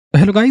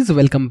hello guys,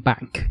 welcome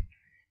back.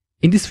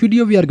 In this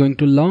video we are going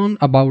to learn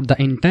about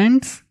the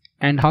intents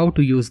and how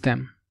to use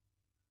them.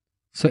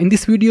 So in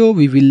this video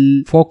we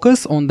will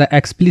focus on the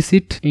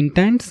explicit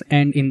intents,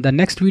 and in the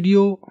next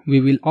video we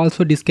will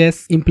also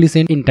discuss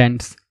implicit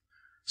intents.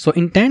 So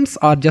intents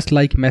are just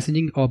like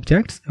messaging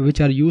objects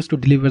which are used to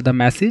deliver the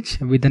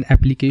message with an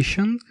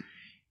application.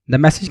 The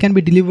message can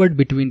be delivered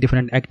between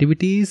different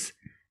activities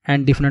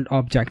and different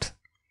objects.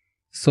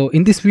 So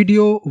in this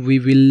video we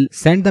will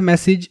send the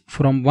message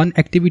from one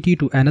activity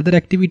to another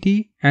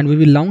activity, and we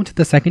will launch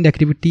the second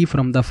activity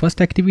from the first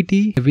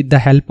activity with the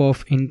help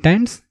of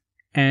intents,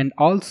 and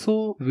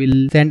also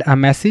will send a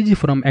message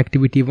from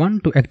activity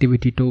 1 to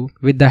activity 2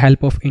 with the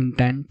help of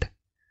intent.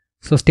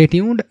 So stay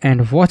tuned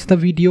and watch the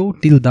video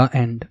till the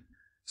end.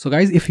 So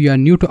guys, if you are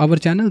new to our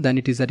channel, then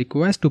it is a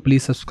request to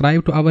please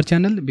subscribe to our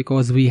channel,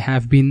 because we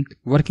have been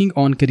working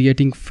on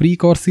creating free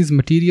courses,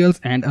 materials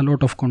and a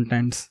lot of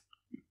contents.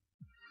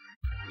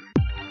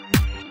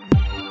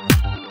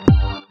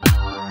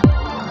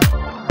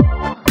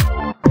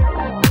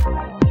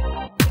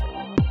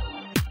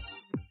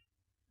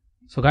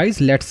 So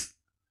guys, let's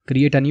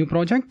create a new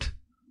project,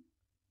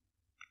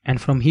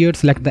 and from here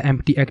select the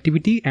empty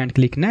activity and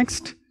click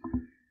next,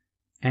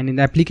 and in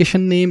the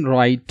application name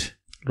write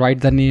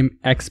the name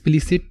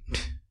Explicit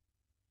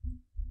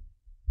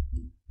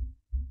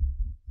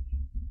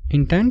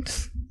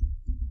Intents,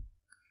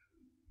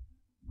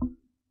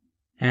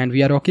 and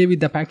we are okay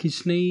with the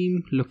package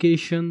name,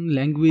 location,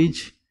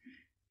 language,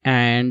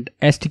 and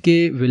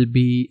SDK will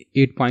be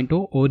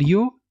 8.0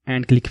 Oreo,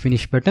 and click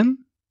finish button.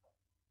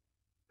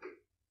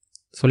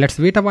 So let's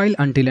wait a while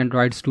until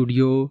Android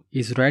Studio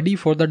is ready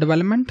for the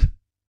development.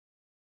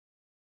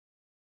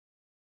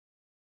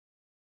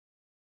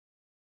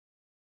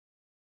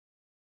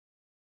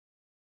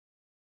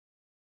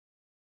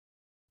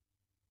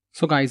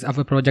 So guys,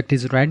 our project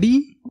is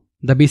ready.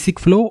 The basic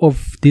flow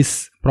of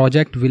this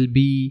project will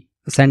be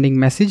sending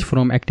message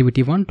from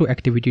activity 1 to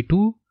activity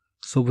 2.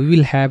 So we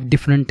will have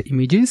different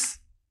images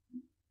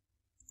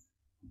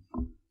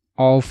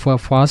of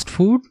fast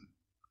food,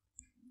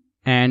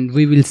 and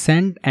we will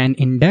send an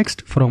index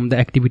from the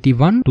activity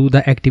 1 to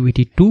the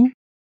activity 2,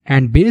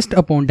 and based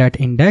upon that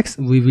index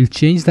we will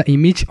change the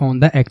image on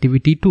the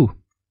activity 2.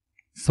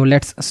 So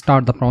let's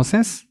start the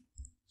process.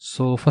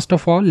 So first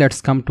of all, let's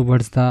come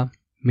towards the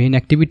main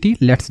activity.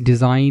 Let's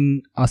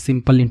design a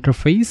simple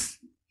interface,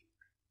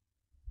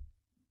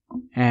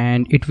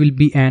 and it will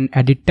be an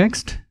edit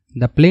text,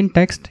 the plain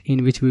text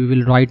in which we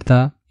will write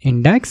the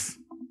index.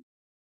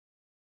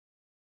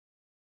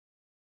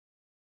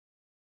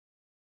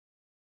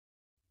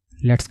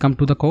 Let's come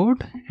to the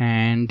code,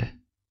 and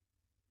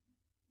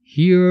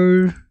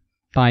here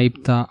type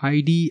the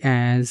ID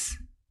as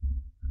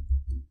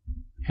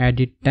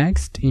edit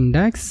text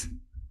index,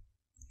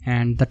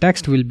 and the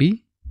text will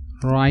be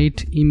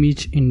write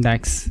image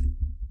index.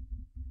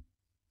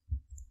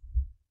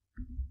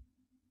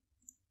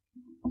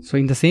 So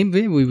in the same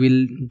way we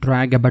will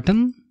drag a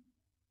button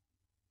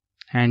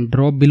and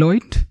drop below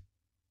it.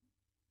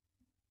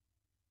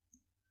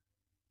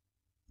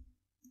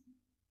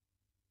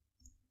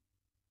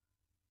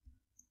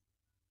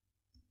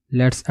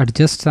 Let's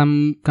adjust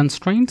some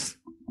constraints.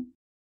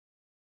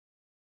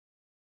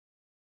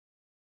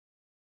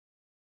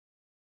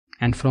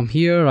 And from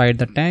here write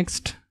the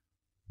text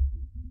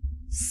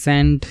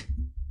send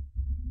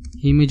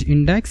image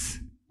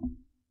index.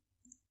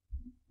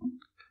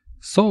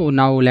 So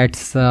now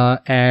let's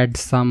add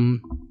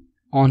some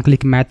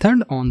on-click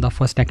method on the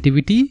first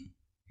activity.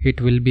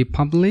 It will be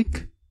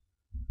public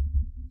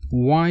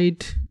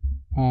void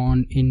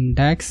on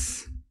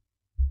index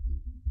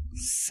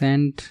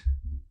send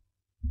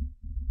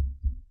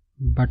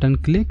button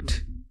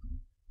clicked.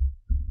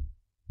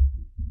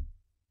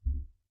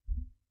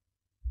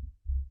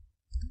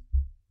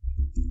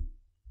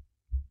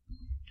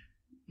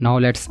 Now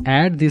let's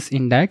add this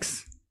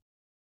index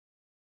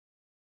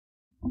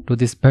to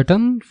this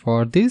button.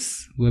 For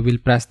this we will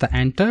press the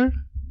enter,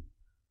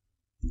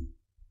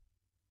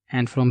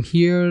 and from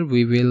here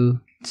we will,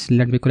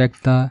 let me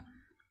correct the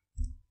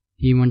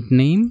event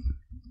name,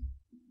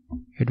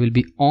 it will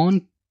be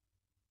on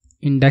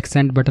index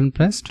send button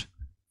pressed,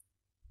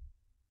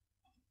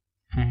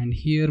 and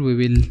here we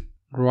will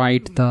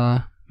write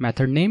the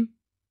method name.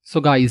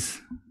 So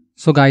guys,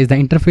 the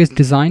interface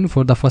design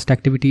for the first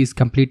activity is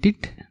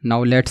completed.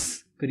 Now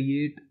let's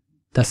create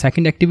the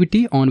second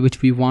activity on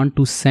which we want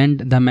to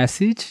send the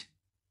message,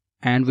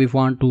 and we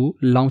want to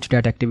launch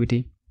that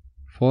activity.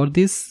 For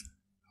this,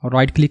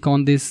 right click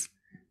on this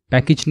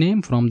package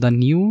name, from the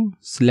new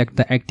select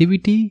the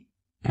activity,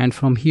 and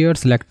from here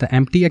select the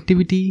empty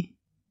activity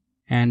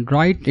and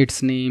write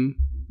its name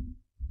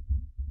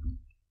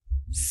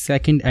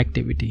second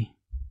activity,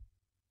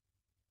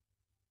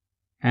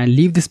 and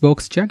leave this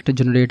box checked to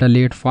generate a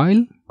layout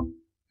file,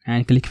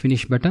 and click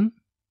finish button.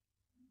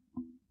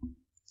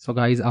 So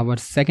guys, our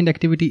second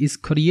activity is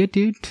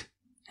created,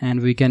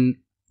 and we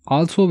can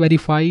also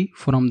verify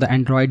from the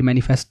Android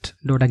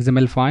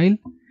manifest.xml file,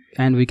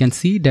 and we can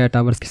see that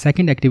our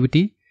second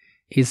activity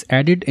is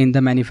added in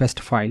the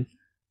manifest file.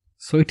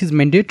 So it is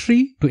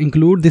mandatory to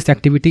include this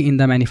activity in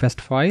the manifest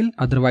file,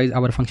 otherwise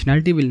our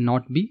functionality will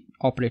not be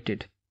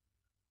operated.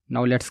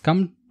 Now let's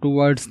come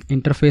towards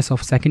interface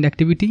of second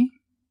activity.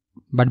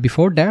 But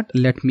before that,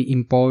 let me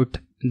import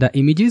the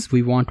images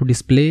we want to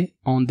display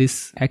on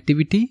this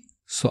activity.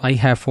 So I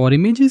have 4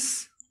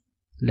 images.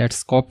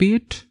 Let's copy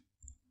it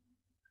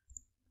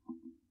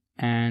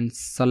and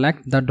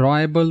select the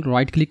drawable,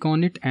 right click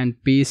on it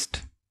and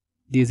paste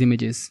these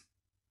images.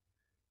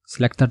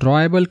 Select the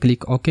drawable,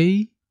 click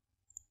OK.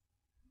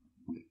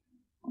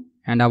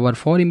 And our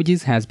 4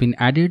 images has been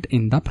added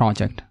in the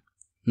project.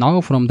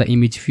 Now from the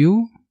image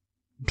view,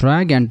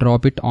 drag and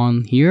drop it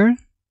on here.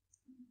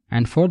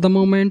 And for the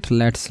moment,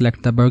 let's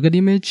select the burger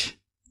image.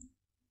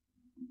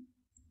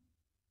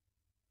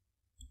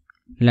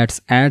 Let's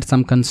add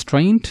some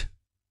constraint.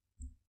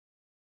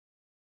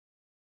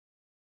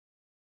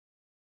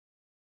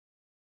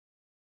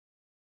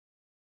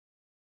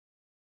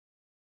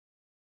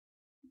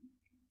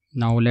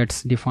 Now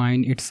let's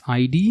define its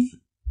ID.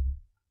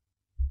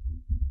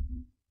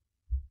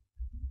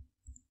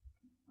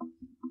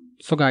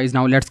 So guys,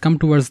 now let's come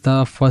towards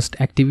the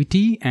first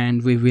activity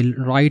and we will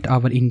write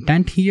our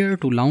intent here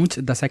to launch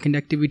the second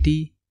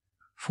activity.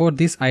 For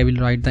this, I will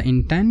write the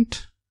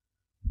intent.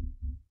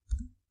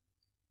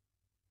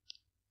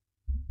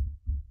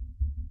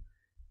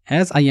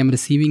 As I am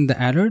receiving the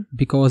error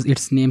because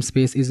its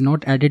namespace is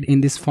not added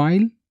in this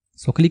file.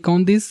 So click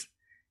on this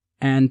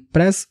and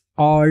press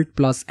Alt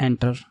plus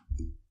Enter.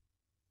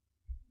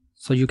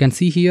 So you can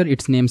see here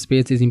its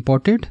namespace is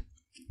imported.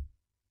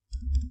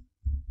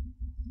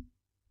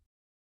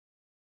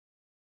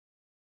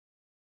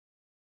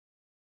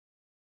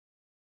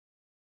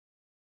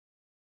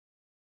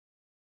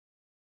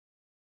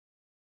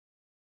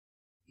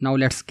 Now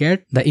let's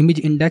get the image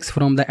index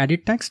from the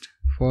edit text.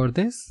 For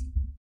this,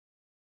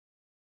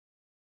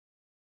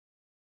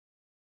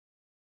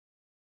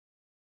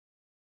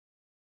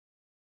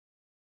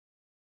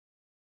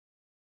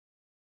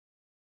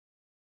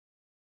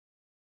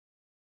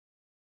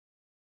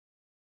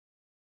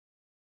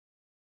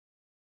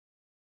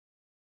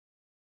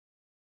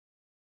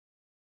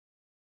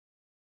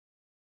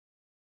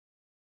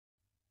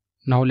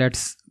 now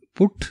let's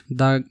put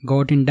the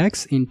got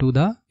index into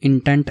the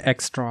intent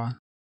extra.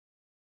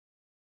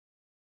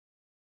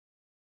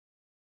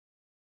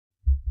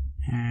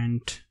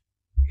 And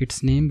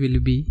its name will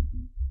be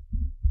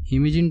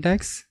image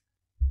index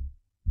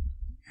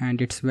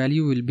and its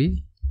value will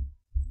be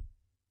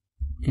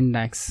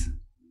index.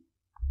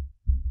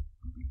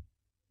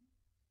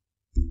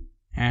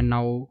 And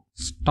now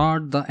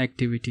start the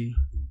activity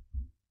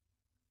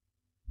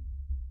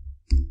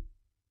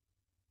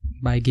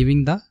by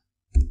giving the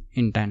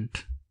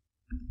intent.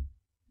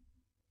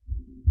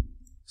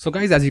 So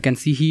guys, as you can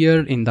see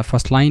here in the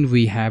first line,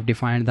 we have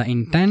defined the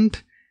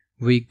intent.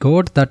 We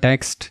got the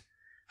text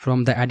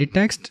from the edit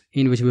text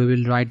in which we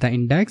will write the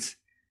index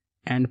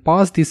and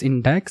pass this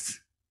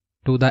index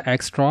to the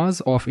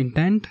extras of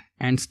intent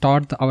and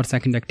start our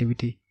second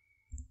activity.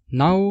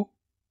 Now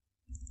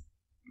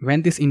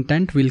when this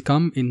intent will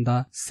come in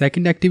the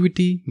second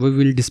activity, we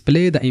will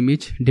display the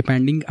image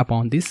depending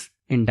upon this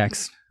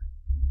index.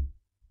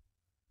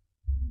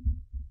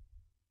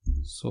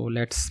 So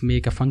let's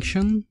make a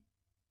function.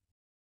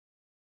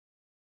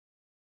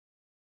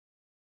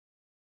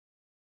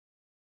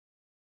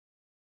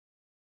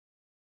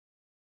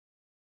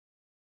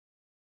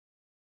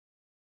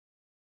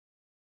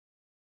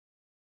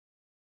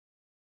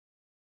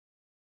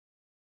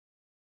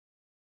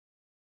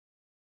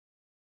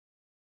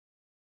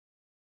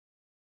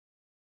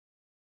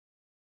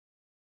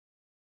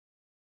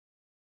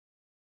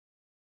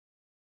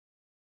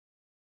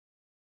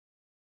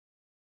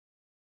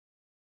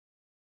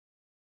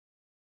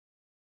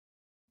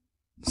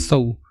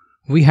 So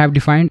we have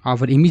defined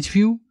our image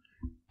view,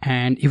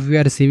 and if we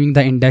are receiving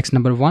the index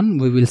number 1,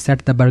 we will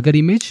set the burger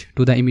image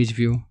to the image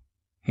view.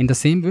 In the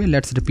same way,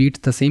 let's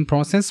repeat the same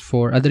process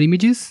for other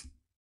images.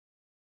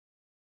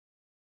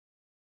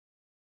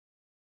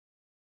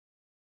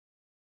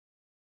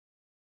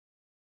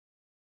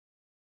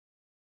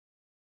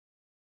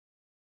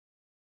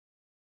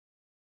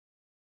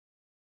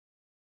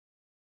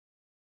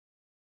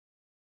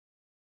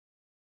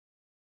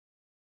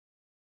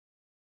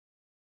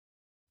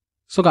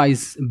 So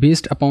guys,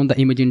 based upon the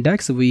image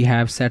index, we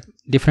have set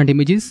different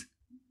images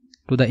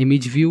to the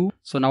image view.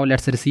 So now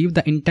let's receive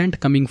the intent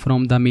coming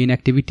from the main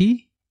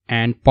activity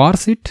and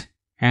parse it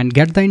and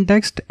get the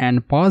index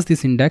and pass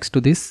this index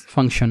to this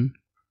function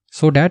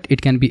so that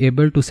it can be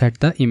able to set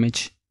the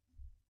image.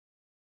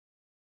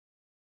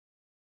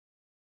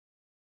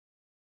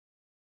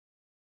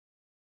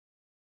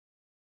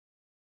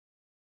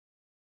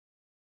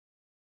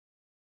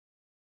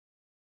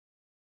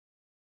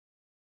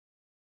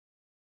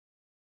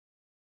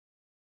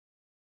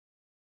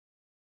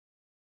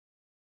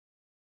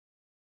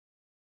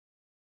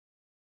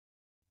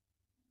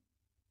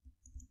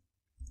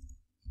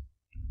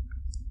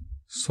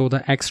 So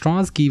the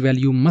extras key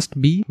value must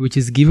be which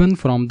is given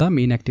from the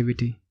main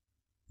activity.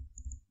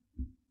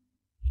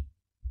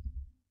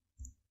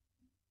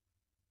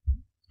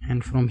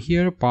 and from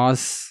here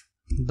pass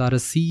the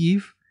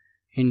receive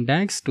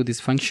index to this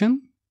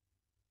function.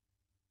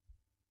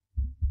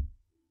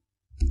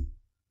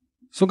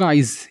 So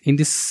guys, in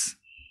this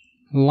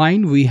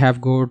line we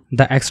have got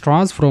the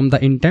extras from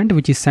the intent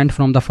which is sent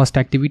from the first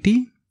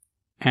activity,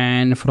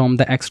 and from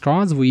the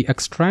extras we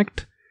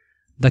extract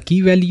the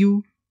key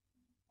value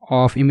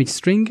of image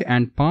string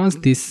and pass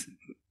this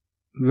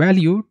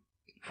value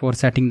for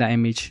setting the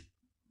image.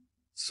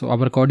 So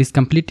our code is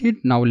completed.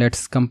 Now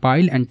let's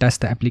compile and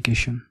test the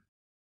application.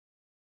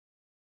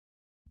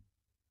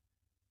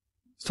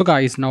 So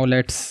guys, now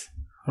let's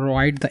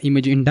write the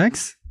image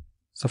index.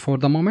 So for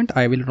the moment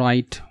I will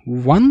write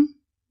 1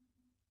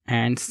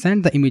 and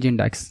send the image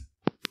index.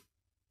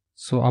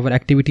 So our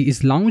activity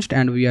is launched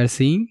and we are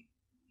seeing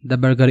the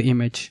burger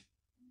image.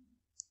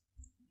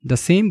 The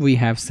same we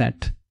have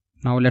set.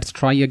 Now let's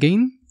try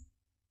again.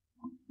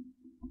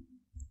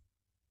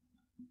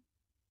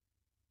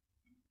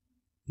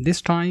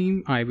 This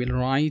time I will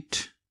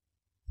write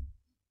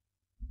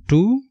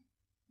 2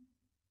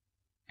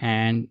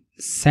 and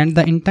send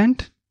the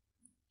intent,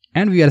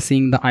 and we are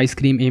seeing the ice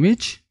cream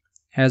image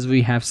as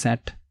we have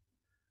set.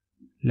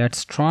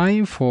 Let's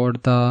try for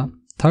the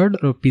third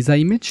pizza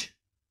image.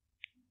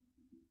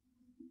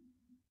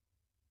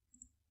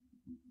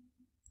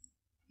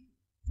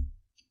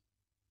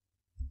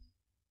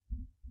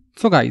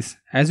 So guys,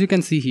 as you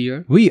can see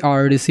here, we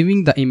are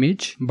receiving the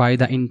image by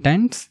the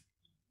intents.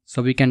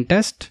 So we can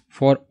test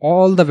for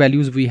all the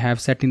values we have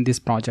set in this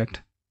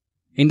project.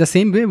 In the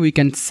same way, we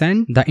can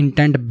send the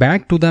intent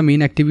back to the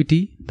main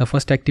activity, the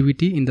first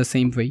activity, in the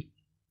same way.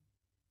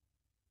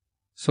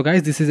 So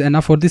guys, this is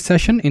enough for this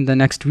session. In the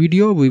next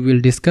video, we will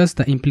discuss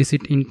the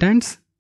implicit intents